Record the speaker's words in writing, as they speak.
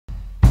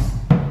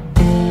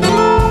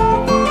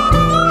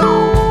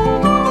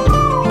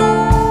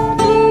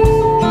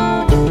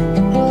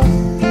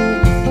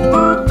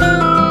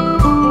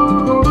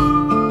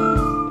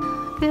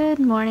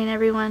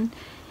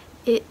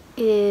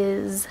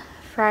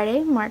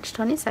Friday, March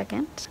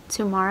 22nd.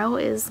 Tomorrow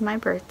is my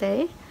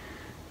birthday,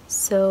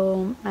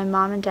 so my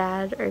mom and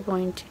dad are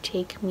going to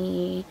take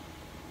me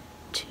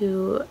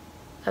to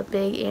a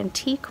big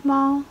antique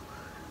mall,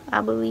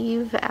 I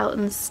believe, out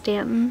in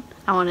Stanton.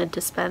 I wanted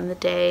to spend the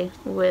day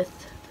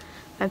with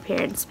my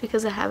parents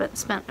because I haven't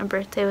spent a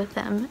birthday with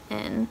them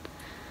in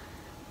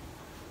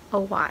a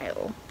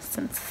while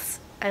since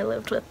I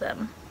lived with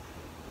them.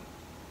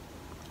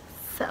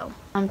 So,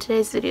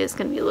 today's video is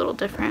going to be a little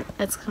different.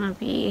 It's going to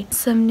be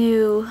some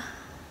new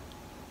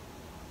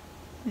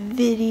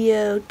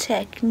video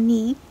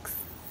techniques.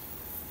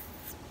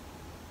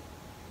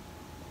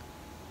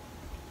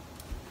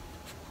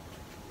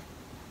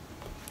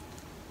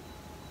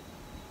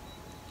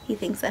 He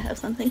thinks I have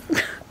something.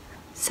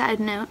 Side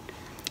note,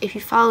 if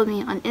you follow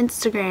me on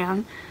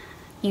Instagram,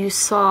 you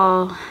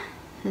saw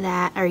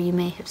that, or you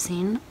may have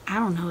seen, I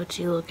don't know what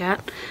you look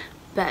at,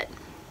 but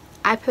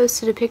I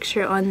posted a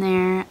picture on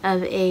there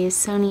of a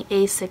Sony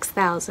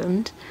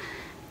a6000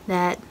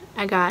 that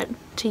I got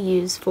to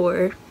use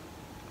for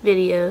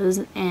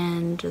videos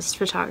and just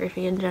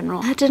photography in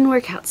general. That didn't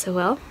work out so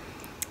well.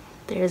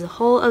 There's a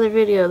whole other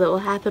video that will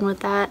happen with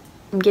that.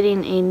 I'm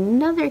getting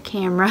another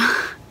camera.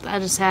 I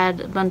just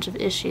had a bunch of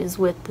issues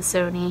with the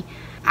Sony.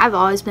 I've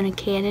always been a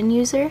Canon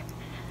user,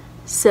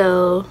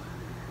 so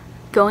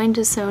going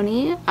to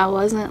Sony, I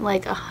wasn't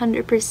like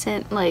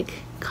 100% like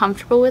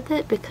comfortable with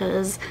it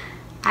because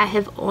I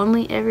have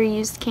only ever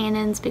used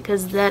Canons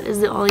because that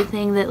is the only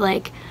thing that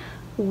like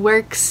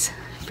works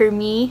for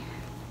me.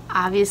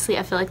 Obviously,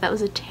 I feel like that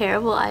was a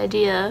terrible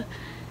idea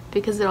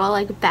because it all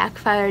like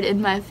backfired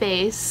in my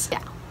face.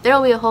 Yeah,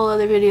 there'll be a whole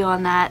other video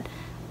on that.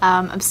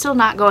 I'm still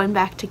not going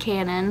back to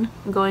Canon.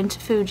 I'm going to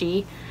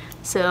Fuji,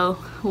 so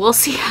we'll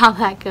see how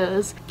that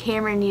goes.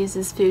 Cameron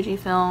uses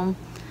Fujifilm,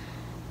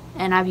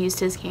 and I've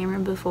used his camera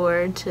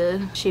before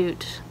to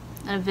shoot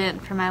an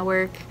event for my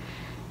work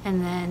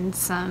and then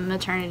some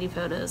maternity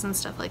photos and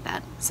stuff like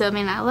that. So I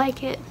mean, I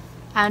like it.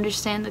 I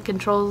understand the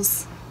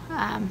controls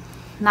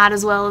not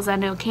as well as I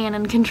know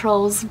Canon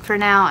controls. For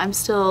now, I'm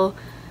still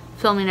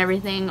filming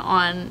everything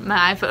on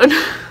my iPhone.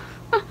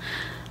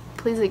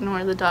 Please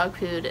ignore the dog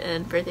food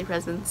and birthday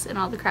presents and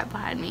all the crap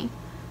behind me.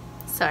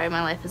 Sorry,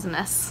 my life is a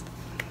mess.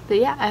 But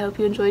yeah, I hope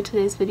you enjoyed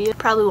today's video.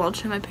 Probably won't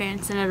show my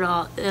parents in it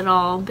at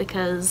all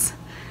because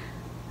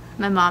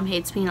my mom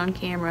hates being on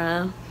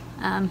camera.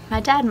 My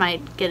dad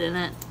might get in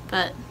it,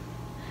 but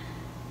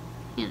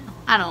you know,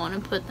 I don't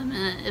want to put them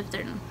in it if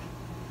they're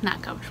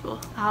not comfortable.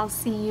 I'll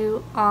see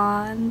you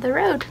on the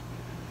road.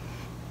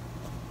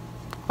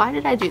 Why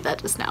did I do that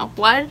just now?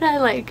 Why did I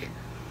like...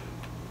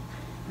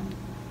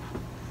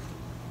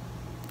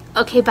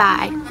 Okay,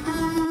 bye.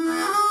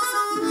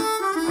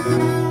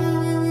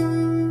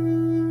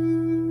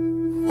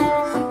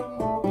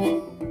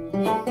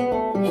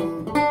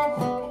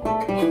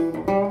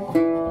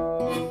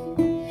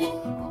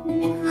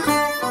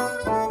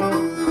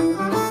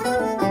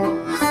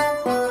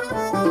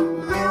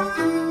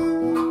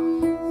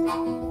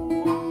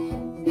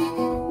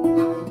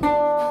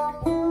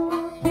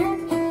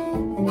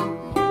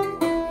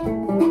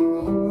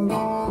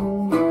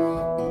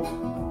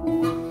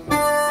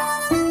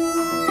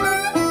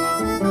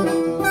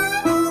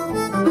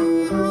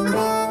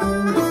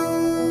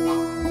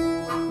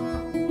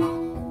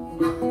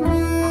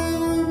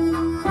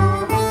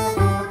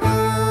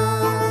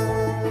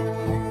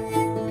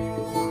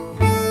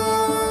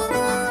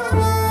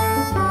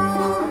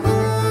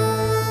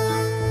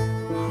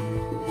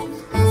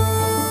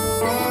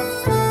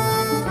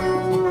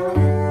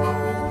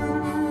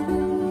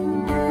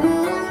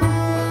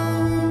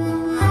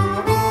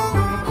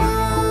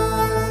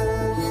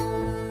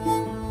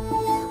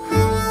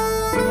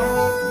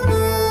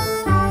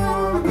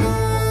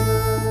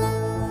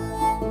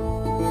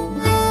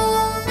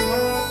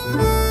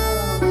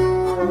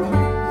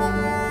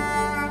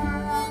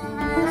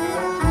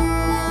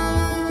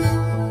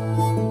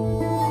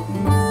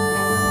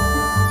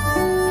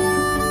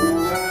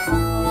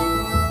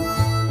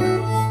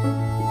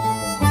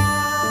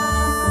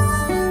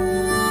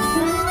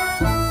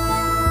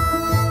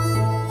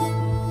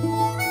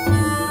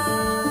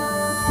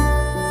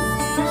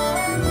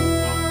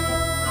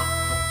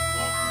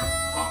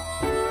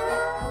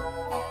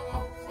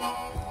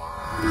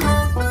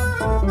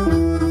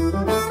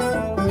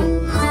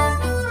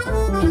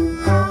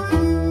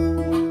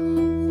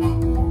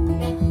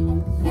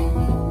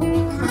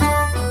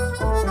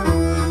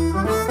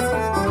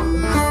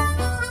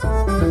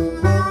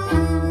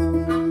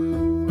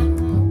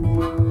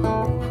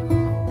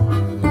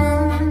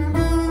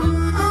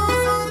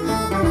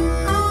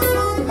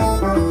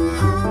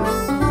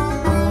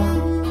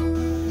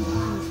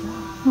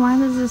 Why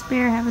does this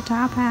bear have a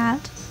top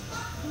hat?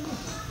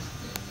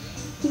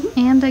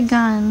 And a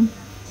gun.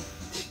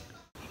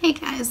 Hey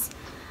guys.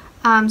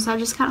 So I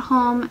just got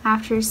home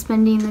after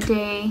spending the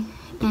day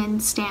in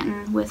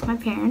Stanton with my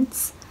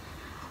parents.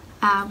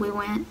 We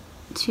went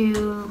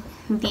to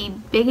the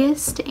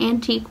biggest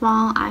antique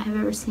mall I have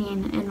ever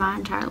seen in my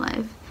entire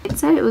life. It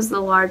said it was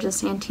the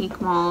largest antique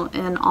mall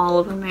in all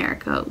of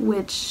America,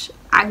 which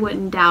I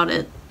wouldn't doubt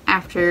it.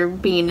 after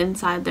being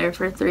inside there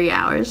for 3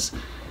 hours.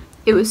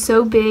 It was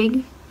so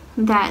big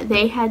that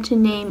they had to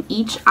name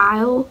each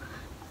aisle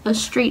a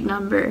street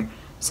number.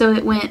 So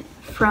it went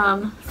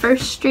from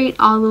First Street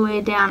all the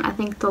way down. I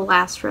think the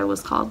last row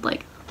was called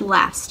like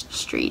Last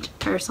Street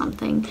or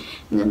something.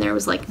 And then there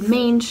was like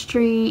Main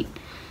Street.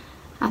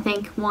 I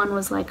think one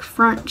was like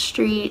Front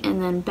Street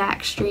and then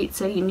Back Street,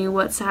 so you knew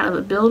what side of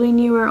the building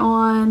you were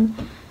on.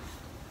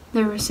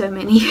 There were so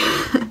many.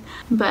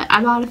 But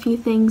I bought a few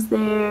things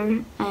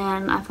there,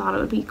 and I thought it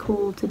would be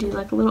cool to do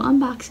like a little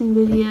unboxing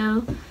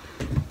video.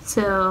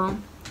 So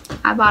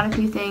I bought a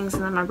few things,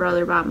 and then my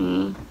brother bought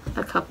me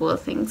a couple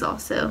of things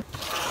also.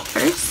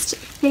 First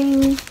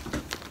thing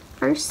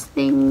first.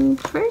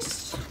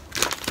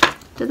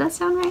 Did that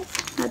sound right?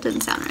 That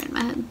didn't sound right in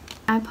my head.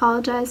 I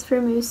apologize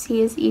for Moose.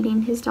 He is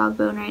eating his dog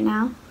bone right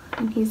now,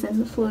 and he's in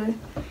the floor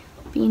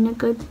being a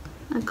good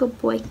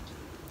boy.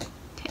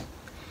 Okay,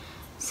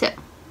 so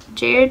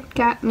Jared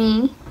got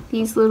me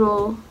these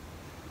little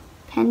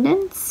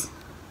pendants.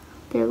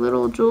 They're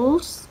little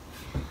jewels.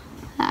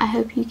 I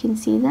hope you can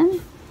see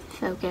them.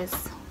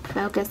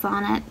 Focus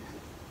on it.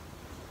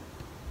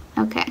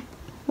 Okay,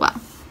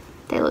 well,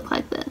 they look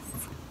like this.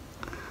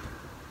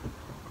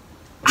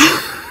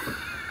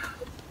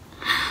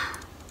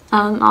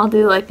 I'll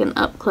do like an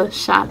up close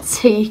shot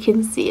so you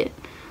can see it.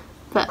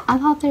 But I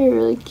thought they were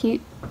really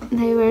cute.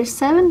 They were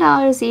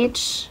 $7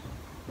 each.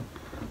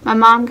 My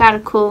mom got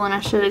a cool one. I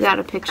should have got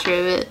a picture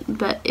of it.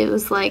 But it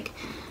was like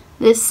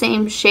this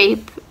same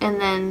shape, and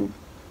then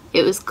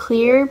it was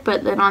clear,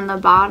 but then on the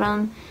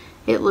bottom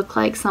it looked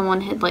like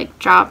someone had like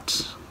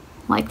dropped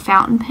like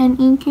fountain pen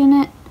ink in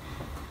it.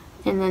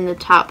 And then the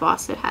top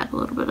also had a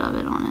little bit of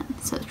it on it.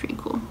 So it's pretty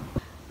cool.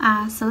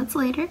 So it's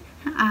later.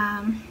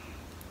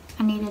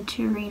 I needed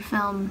to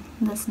refilm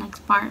this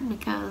next part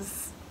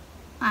because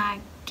I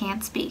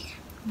can't speak.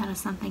 That is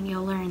something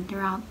you'll learn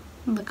throughout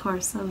the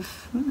course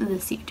of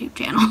this YouTube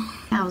channel.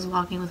 I was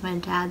walking with my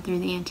dad through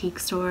the antique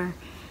store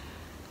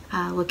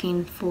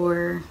looking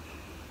for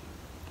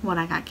what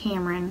I got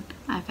Cameron.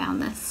 I found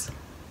this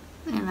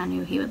and I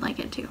knew he would like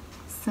it too.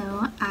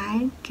 So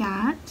I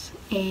got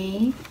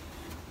a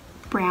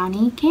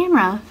brownie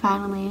camera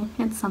finally.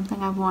 It's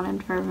something I've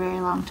wanted for a very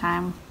long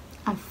time.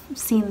 I've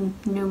seen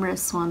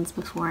numerous ones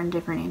before in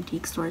different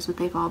antique stores, but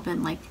they've all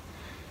been like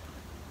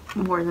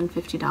more than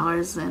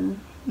 $50, and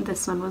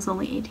this one was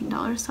only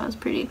 $18, so I was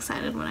pretty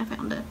excited when I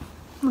found it.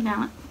 Look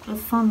at it.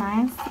 It's so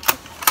nice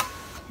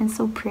and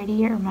so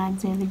pretty. It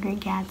reminds me of The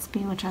Great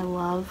Gatsby, which I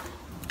love.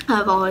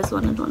 I've always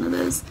wanted one of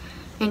those,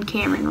 and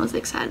Cameron was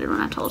excited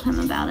when I told him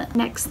about it.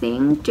 Next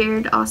thing,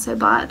 Jared also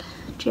bought.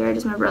 Jared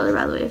is my brother,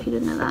 by the way, if you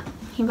didn't know that.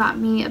 He bought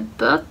me a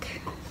book.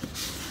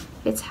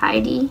 It's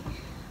Heidi.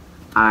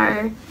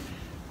 Our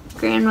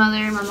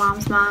grandmother, my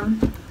mom's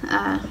mom,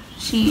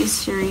 she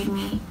used to read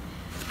me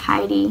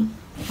Heidi.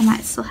 I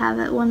might still have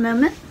it one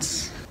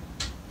moment.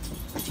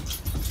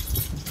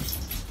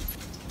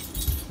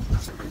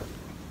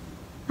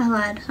 I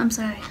lied. I'm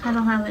sorry. I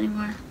don't have it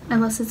anymore.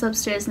 Unless it's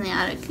upstairs in the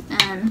attic,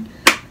 and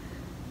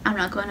I'm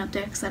not going up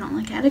there because I don't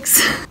like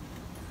attics.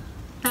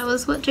 That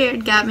was what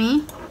Jared got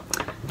me.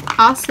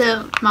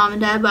 Also, Mom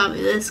and Dad bought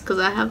me this because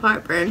I have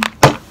heartburn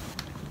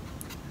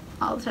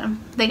all the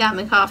time. They got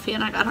me coffee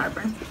and I got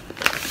heartburn.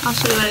 I'll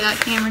show you what I got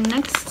Cameron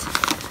next.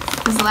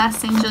 This is the last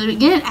thing she'll do.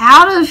 Get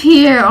out of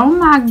here! Oh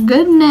my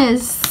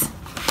goodness!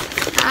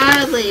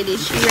 Ah, lady,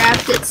 she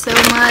wrapped it so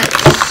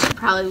much.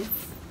 Probably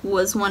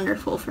was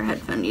wonderful for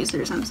headphone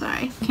users, I'm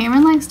sorry.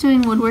 Cameron likes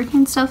doing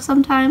woodworking stuff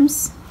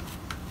sometimes.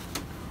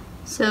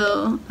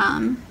 So,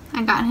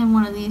 I got him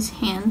one of these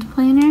hand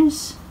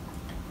planers.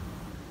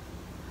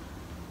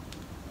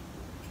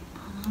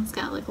 It's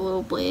got like a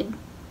little blade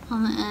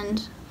on the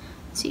end,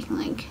 so you can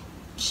like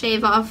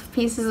shave off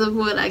pieces of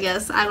wood, I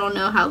guess. I don't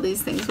know how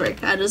these things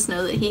work. I just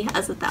know that he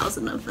has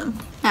 1,000 of them.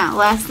 Now,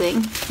 last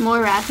thing,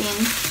 more wrapping.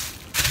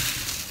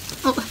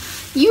 Oh,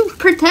 you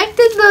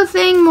protected the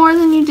thing more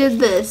than you did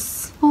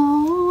this.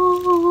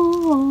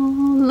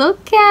 Oh,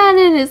 look at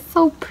it. It's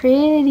so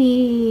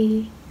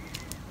pretty.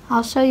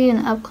 I'll show you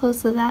an up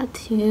close of that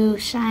too,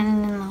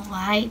 shining in the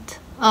light.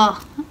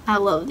 Oh, I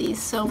love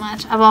these so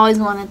much. I've always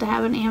wanted to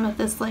have an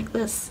amethyst like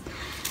this,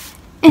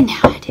 and now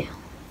I do.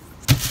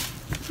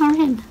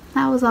 Alright,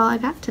 that was all I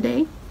got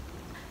today.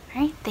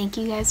 Alright, thank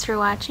you guys for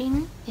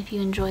watching. If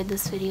you enjoyed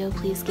this video,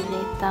 please give it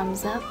a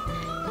thumbs up,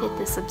 hit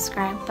the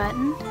subscribe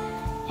button,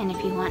 and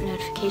if you want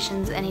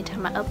notifications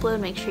anytime I upload,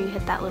 make sure you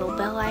hit that little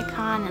bell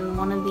icon in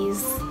one of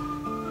these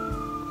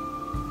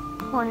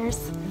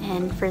corners.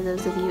 And for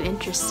those of you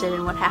interested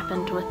in what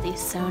happened with the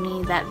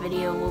Sony, that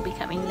video will be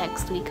coming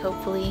next week,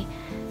 hopefully.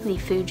 The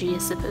Fuji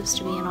is supposed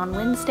to be in on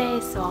Wednesday,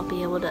 so I'll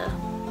be able to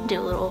do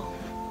a little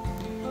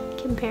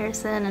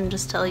comparison and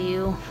just tell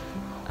you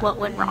what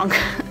went wrong.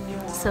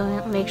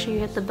 So make sure you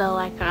hit the bell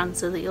icon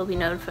so that you'll be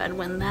notified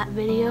when that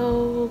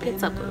video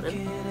gets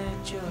uploaded.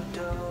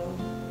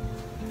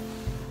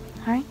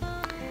 Alright,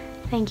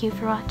 thank you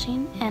for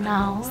watching, and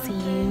I'll see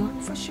you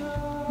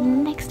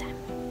next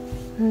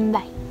time.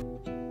 Bye.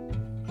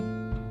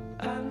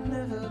 I've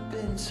never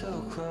been so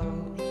close.